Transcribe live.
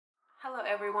Hello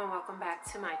everyone, welcome back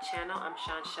to my channel. I'm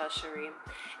Shonchelle Sheree,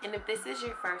 and if this is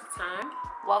your first time,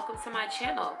 welcome to my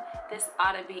channel. This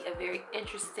ought to be a very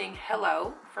interesting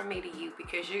hello from me to you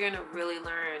because you're going to really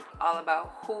learn all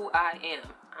about who I am.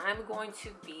 I'm going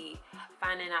to be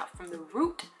finding out from the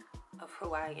root of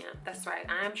who I am. That's right,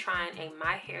 I am trying a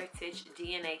MyHeritage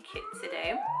DNA kit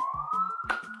today.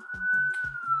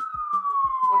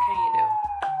 What can you do?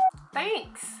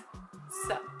 Thanks.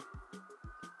 So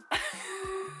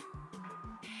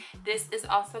this is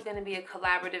also going to be a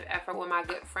collaborative effort with my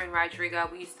good friend Rodrigo.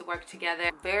 We used to work together.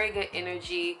 Very good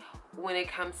energy when it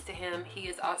comes to him. He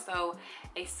is also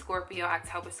a Scorpio,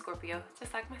 October Scorpio,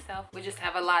 just like myself. We just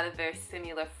have a lot of very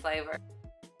similar flavor.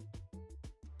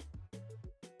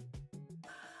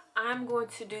 I'm going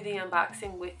to do the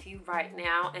unboxing with you right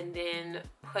now and then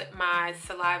put my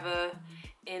saliva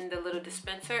in the little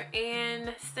dispenser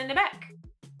and send it back.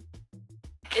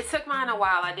 It took mine a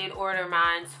while. I did order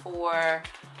mine for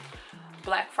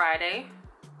Black Friday.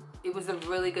 It was a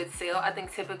really good sale. I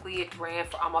think typically it ran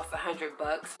for almost $100.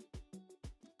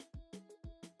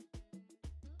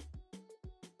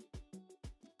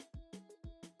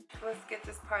 Let's get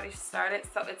this party started.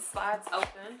 So it slides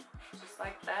open just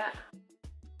like that.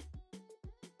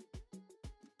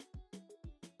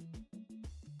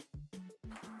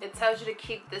 It tells you to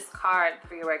keep this card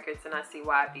for your records, and I see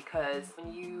why, because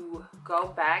when you go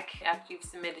back after you've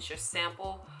submitted your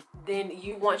sample, then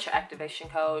you want your activation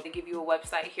code. They give you a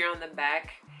website here on the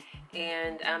back,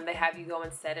 and they have you go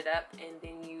and set it up, and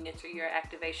then you enter your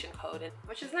activation code,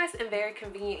 which is nice and very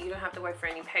convenient. You don't have to wait for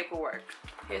any paperwork.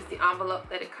 Here's the envelope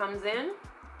that it comes in.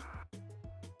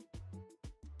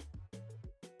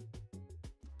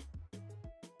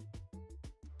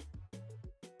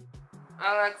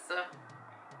 Alexa,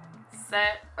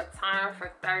 set a timer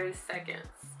for 30 seconds.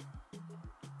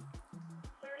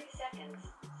 30 seconds,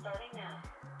 starting now.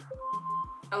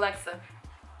 Alexa,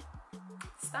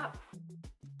 stop.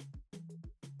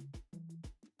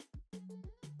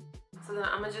 So then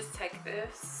I'm gonna just take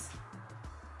this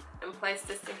and place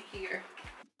this in here.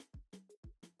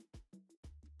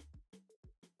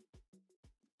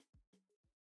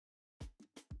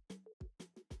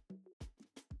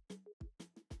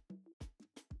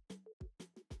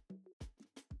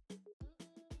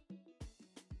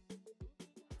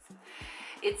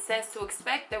 It says to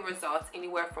expect the results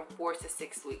anywhere from 4 to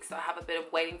 6 weeks. So I have a bit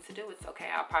of waiting to do. It's okay.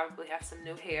 I'll probably have some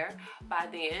new hair by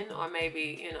then, or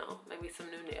maybe, you know, maybe some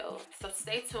new nails. So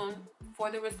stay tuned for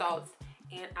the results,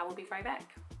 and I will be right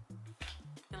back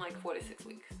in like 4 to 6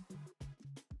 weeks.